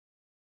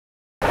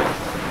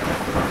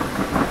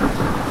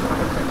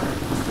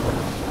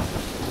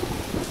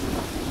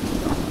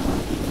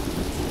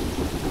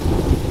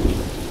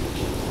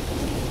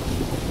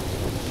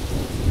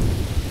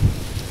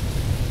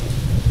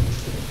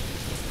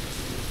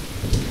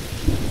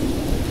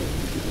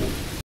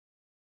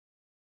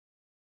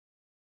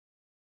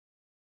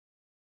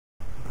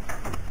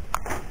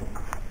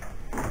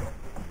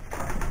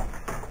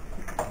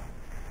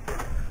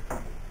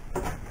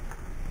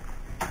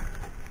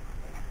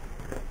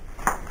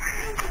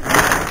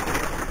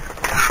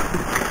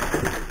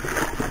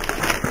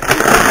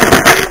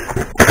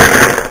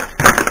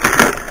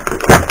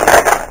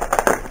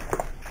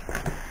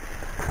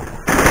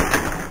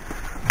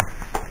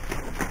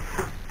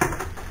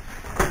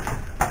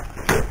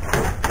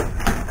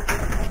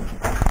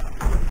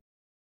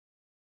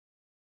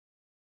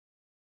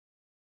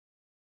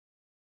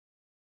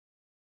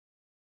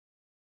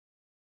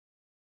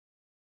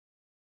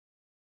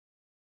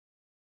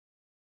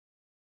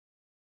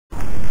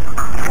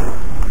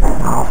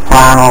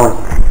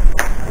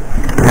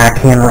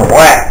can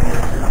relax.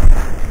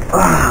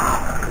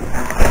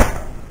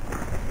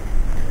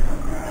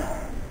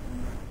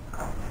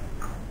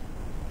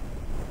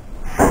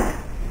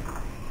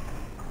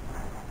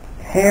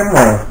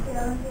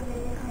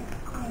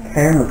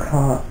 Camera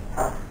caught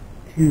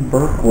 2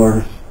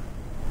 burglars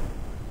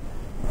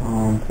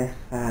on this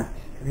side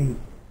street.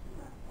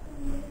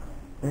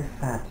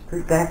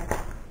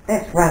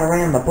 That's right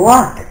around the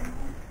block.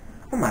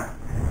 Oh my,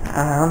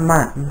 I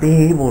might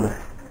be able to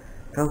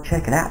go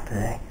check it out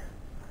today.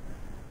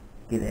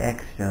 Get an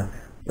extra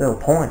little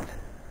points.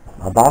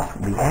 My boss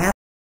will be happy.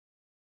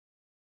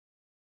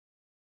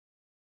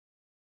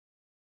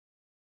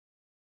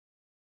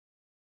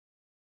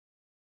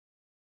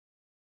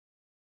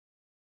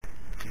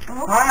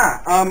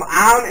 Hi,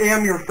 I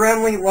am your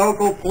friendly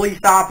local police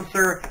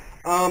officer.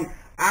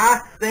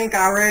 I think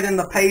I read in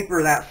the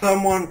paper that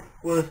someone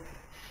was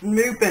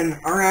snooping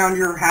around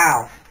your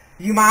house.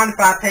 Do you mind if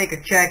I take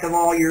a check of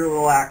all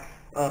your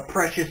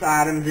precious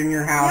items in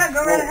your house? Yeah,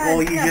 go right ahead.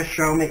 Will you just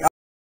show me?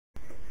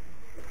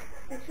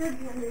 It should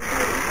be under here.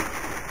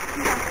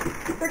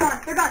 They're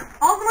gone.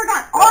 All of them are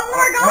gone.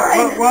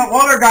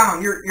 What are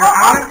gone? Your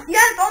items?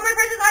 Yes, all my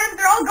precious items,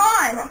 they're all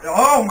gone.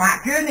 Oh my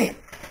goodness.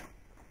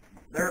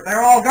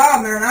 They're all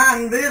gone. They're not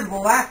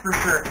invisible, that's for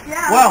sure.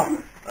 Yeah. Well,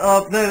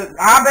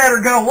 I better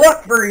go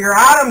look for your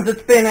items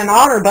that's been in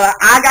honor, but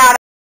I got.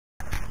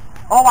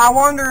 Oh, I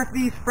wonder if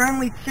these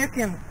friendly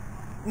chickens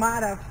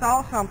might have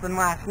saw something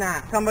last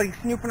night. Somebody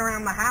snooping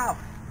around the house.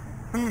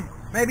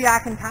 Maybe I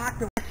can talk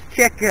to this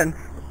chicken.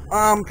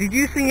 Did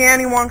you see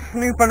anyone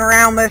snooping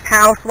around this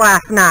house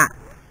last night?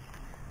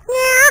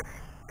 Yeah,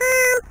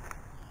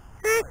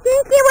 I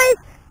think it was,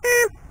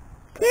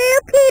 2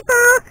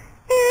 people,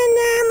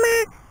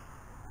 and,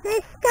 they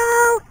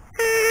stole,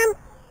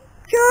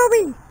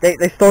 jewelry.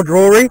 They stole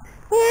jewelry?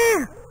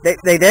 Yeah.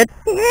 They did?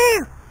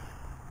 Yeah.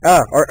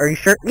 Oh, are you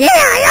sure? Yeah,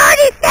 I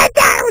already said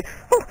that.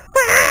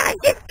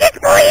 Just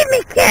believe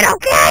me, kid,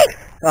 okay?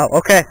 Oh,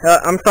 okay.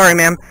 I'm sorry,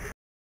 ma'am.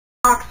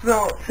 I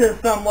talked to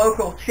some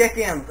local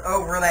chickens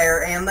over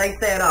there, and they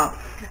said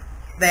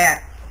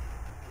that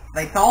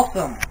they saw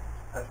some,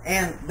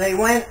 and they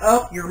went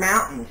up your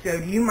mountain. So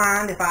do you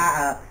mind if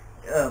I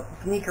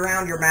sneak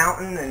around your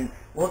mountain and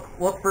look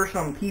for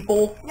some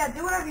people? Yeah,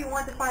 do whatever you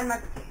want to find my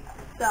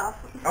stuff.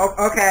 Oh,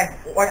 okay.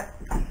 Well,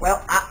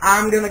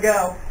 I'm gonna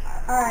go.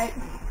 All right.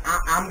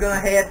 I'm gonna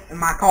head in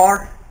my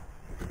car.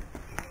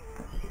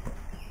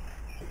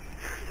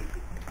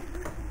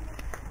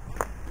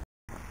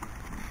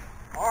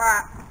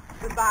 Alright,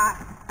 goodbye.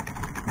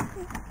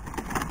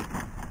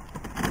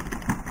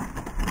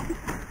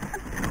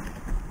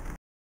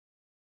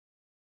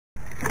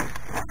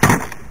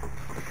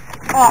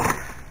 Oh,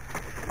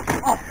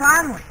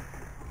 finally. I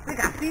think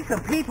I see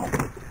some people.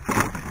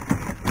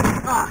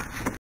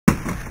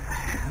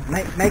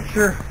 Make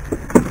sure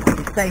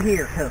you stay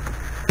here, cause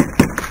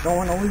don't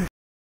want to lose.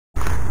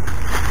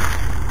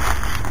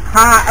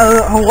 Hi,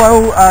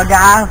 hello,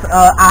 guys.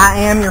 I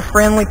am your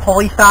friendly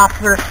police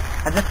officer.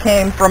 I just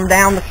came from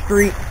down the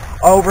street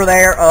over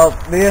there.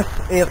 This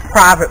is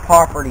private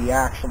property,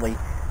 actually.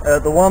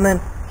 The woman,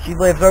 she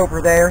lives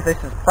over there.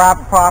 This is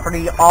private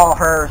property, all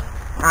hers.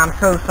 I'm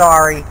so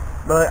sorry,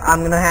 but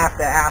I'm gonna have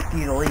to ask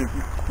you to leave.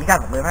 You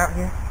guys live out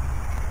here?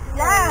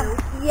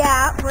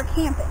 Yeah, we're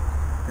camping.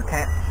 You're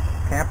camping?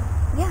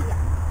 Yeah.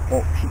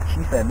 Well, she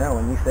said no,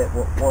 and you said,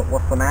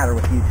 what's the matter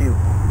with you two?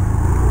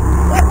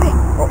 Camping.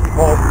 Well,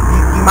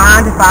 do you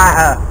mind if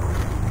I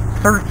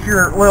search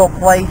your little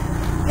place?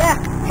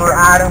 Yeah. For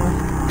items?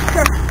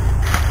 Sure.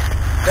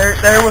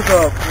 There was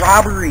a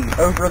robbery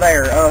over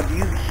there. Do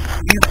you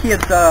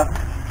kids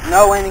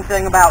know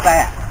anything about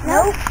that?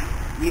 No.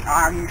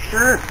 Are you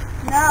sure?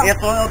 No.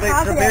 It's a little bit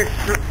Positive.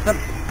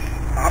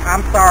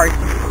 I'm sorry,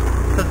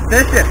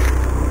 suspicious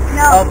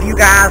No. of you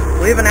guys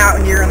living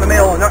out here in the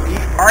middle.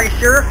 Are you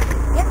sure?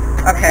 Yeah.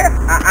 Okay,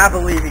 Sure. I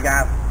believe you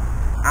guys.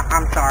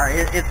 I'm sorry.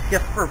 It's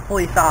just for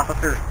police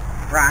officers'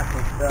 rights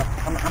and stuff.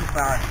 I'm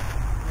sorry.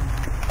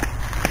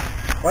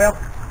 Well,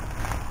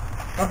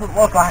 doesn't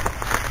look like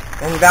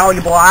any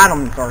valuable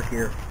items are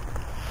here.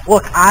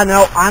 Look, I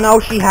know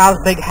she has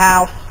a big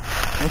house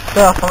and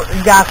stuff. Are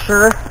you guys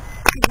sure?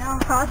 No,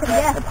 positive.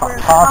 Yes, we're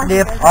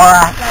Positive? positive.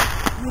 Alright.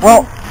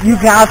 Well, you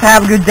guys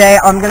have a good day.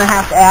 I'm going to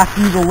have to ask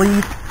you to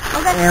leave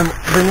Okay. in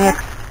the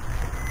next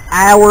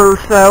hour or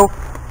so.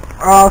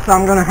 Or else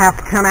I'm going to have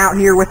to come out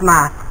here with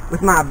my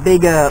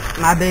big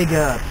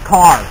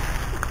car.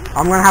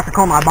 I'm going to have to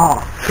call my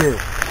boss, too.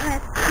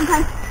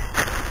 Okay.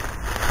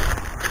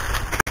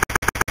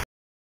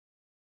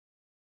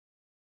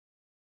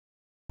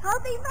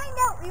 How'd they find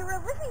out we were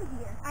living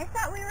here? I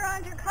thought we were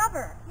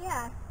undercover.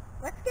 Yeah.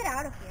 Let's get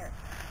out of here.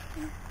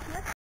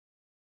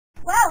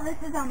 Well, this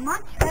is a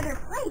much better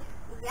place.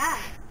 Yeah.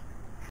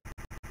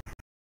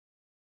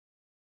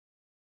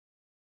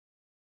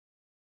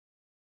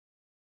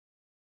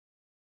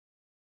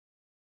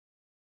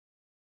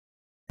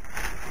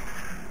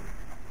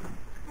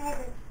 Hey!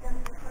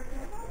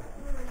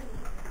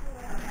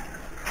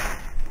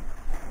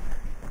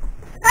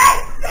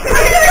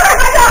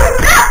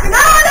 No!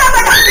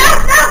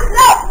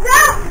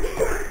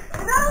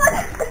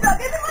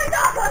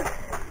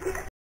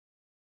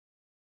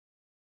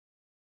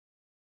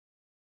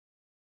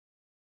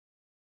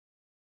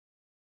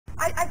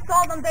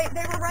 them.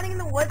 They were running in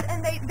the woods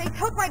and they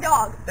took my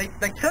dog. They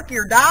took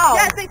your dog?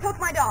 Yes, they took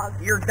my dog.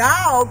 Your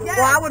dog? Yes.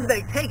 Why would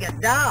they take a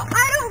dog?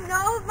 I don't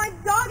know. My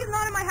dog is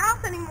not in my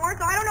house anymore,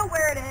 so I don't know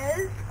where it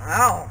is.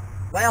 Oh,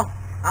 well,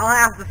 I'll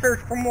have to search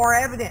for more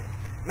evidence.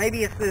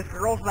 Maybe it's this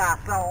girl's that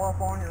I saw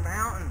up on your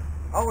mountain.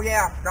 Oh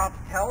yeah, I forgot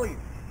to tell you.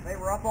 They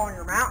were up on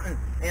your mountain,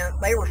 and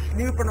they were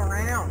snooping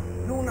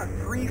around, doing a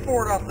tree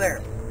fort up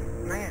there.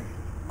 Man,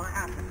 might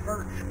have to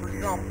search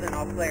for something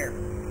up there.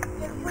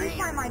 Yeah, please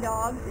find my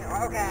dog.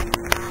 Yeah, okay,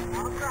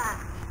 I'll try.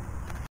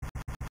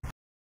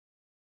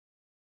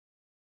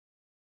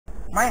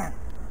 Man,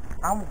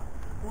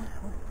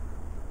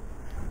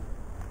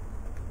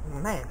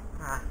 man,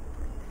 I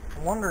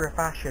wonder if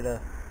I should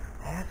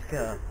ask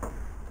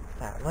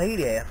that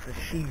lady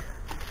if she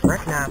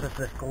recognizes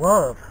this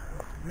glove.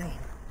 Man.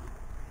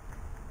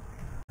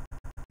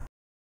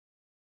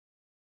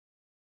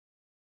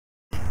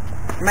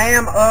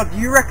 Ma'am, do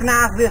you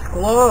recognize this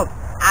glove?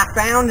 I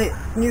found it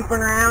snooping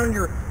around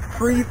your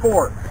tree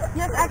fort.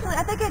 Yes, actually,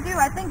 I think I do.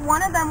 I think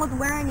one of them was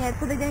wearing it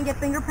so they didn't get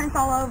fingerprints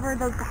all over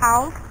the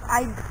house.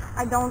 I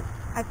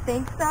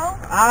think so.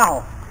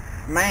 Oh,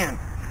 man,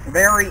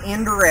 very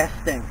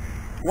interesting.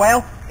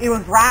 Well, it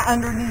was right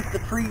underneath the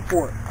tree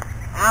fort.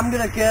 I'm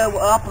gonna go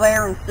up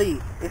there and see,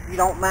 if you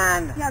don't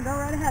mind. Yeah, go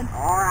right ahead.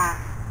 Alright.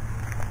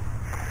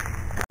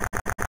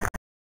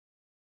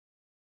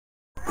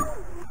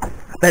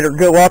 Better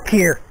go up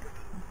here.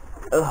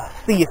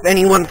 See if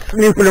anyone's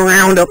snooping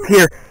around up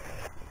here.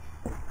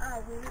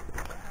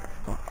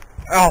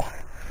 Oh.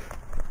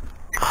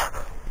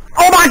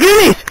 Oh my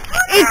goodness!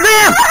 It's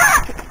them!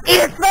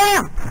 It's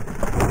them!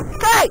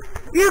 Hey!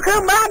 You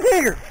come back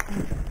here!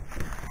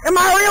 Am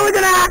I really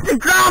gonna have to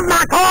drive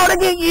my car to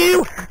get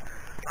you?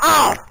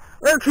 Oh,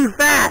 they're too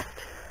fast.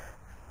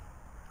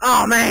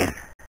 Oh man.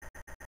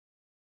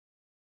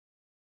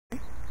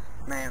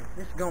 Man,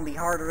 this is gonna be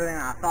harder than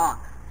I thought.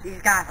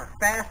 These guys are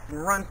fast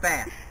and run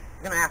fast.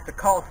 I'm gonna have to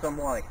call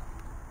somebody.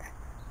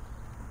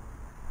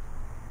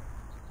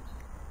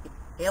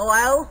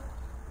 Hello?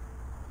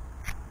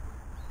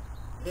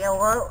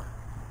 Hello?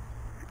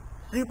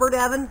 Super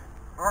Devin?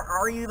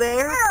 Are you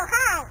there? Oh,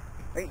 hi.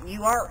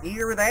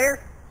 You're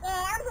there?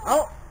 Yeah, I'm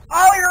here.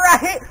 Oh, you're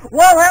right.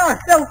 Whoa, that was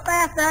so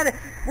fast at it.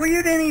 Well,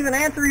 you didn't even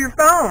answer your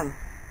phone.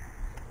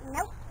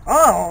 Nope.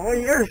 Oh, well,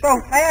 you're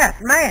so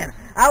fast, man.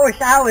 I wish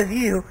I was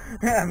you.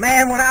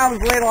 Man, when I was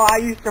little, I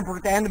used to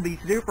pretend to be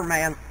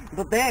Superman.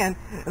 But then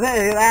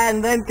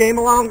came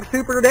along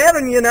Super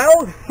Devin, you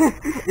know?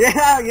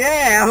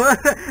 yeah,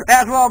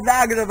 that's what I'm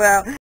talking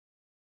about.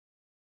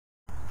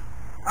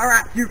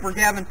 Alright, Super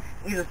Devin,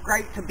 it is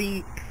great to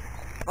be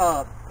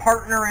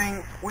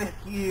partnering with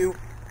you.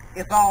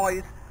 It's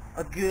always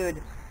a good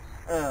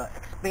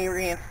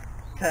experience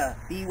to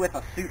be with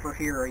a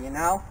superhero, you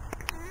know?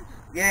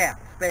 Yeah,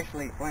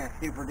 especially when it's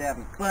Super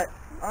Devin. But,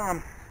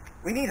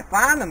 we need to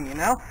find them, you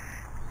know?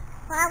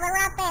 Well, they're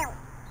right there.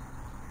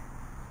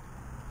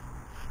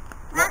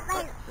 Right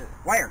there.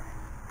 Where?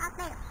 Right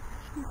there.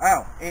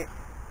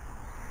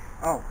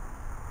 Oh,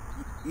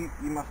 you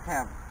must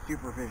have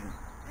supervision.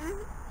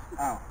 Mm-hmm.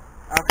 Oh,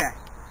 okay.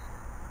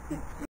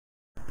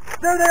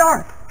 There they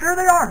are! There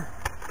they are!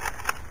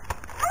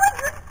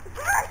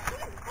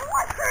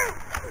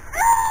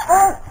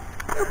 Oh,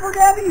 Super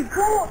Devin,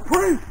 cool!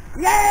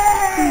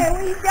 Yeah,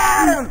 we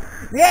got him!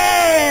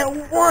 Yeah,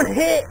 one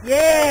hit,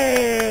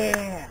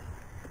 yeah!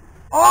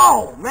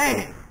 Oh,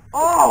 man!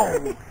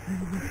 Oh!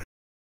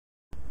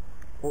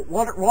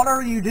 What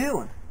are you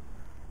doing?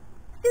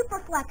 Super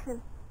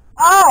flexing.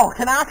 Oh,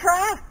 can I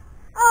try?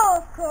 Oh,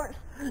 of course.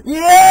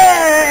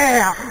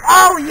 Yeah!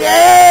 Oh,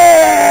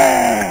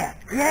 yeah!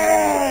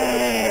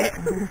 Yeah!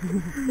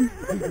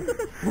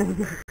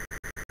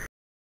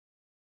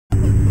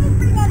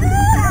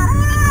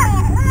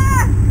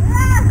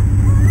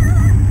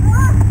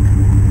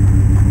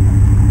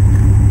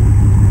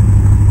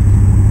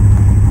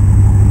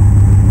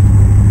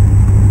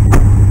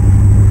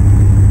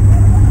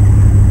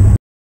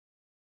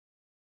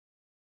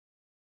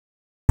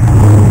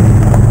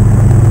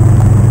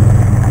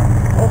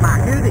 Oh my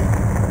goodness,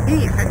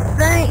 he's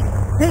insane!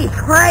 He's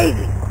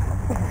crazy!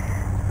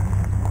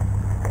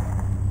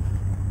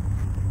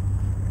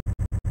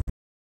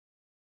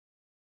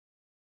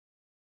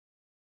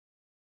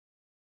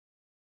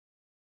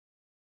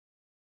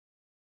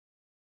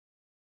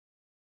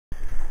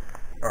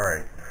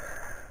 Alright,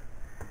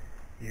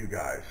 you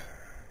guys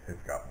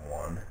have got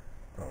one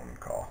phone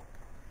call.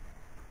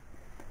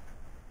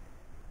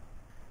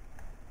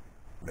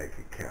 Make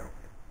it count.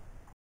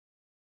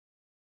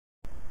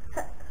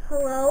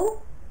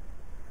 Hello?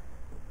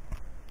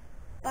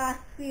 Boss,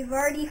 we've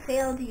already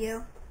failed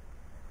you.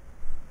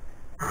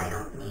 I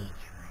don't need you.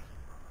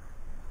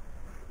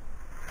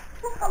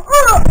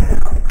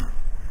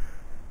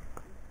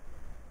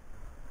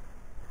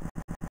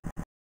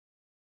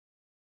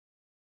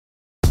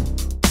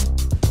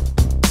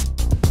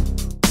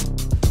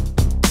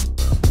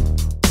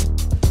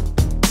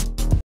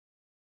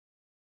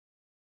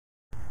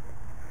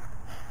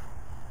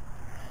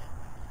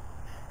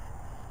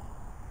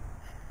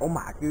 Oh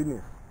my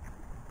goodness.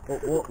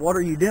 What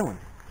are you doing?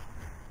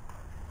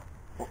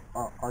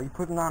 Are you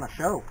putting on a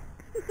show?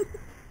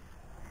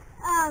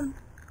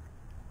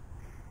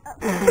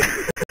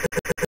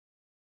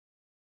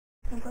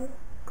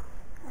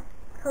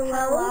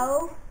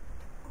 Hello?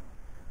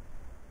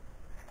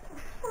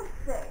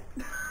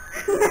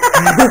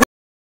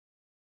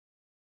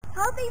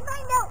 How'd they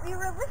find out we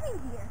were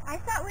living here? I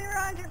thought we were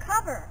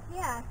undercover.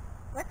 Yeah.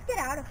 Let's get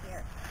out of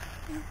here.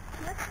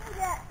 Let's do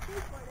that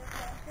before this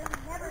way. They'll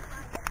never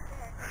find us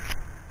there.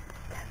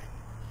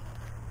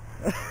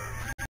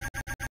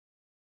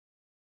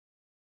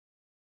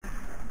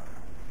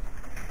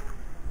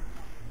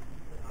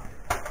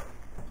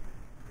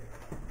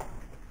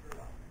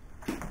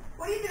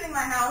 What are you doing in my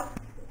house?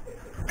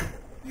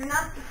 You're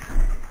not...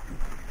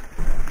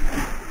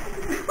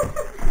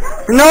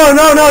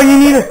 No, you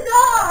need a...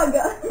 Dog!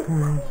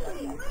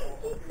 Wait,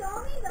 she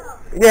saw me though.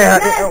 Yeah.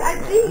 Yes, I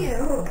see you.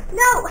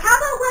 No, how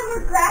about when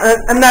we're grabbing...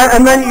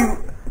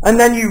 And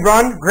then you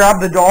run, grab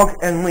the dog,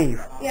 and leave.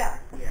 Yeah.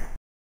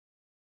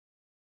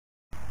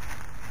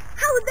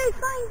 How would they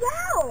find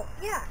out?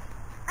 Yeah.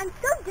 I'm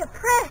so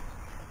depressed.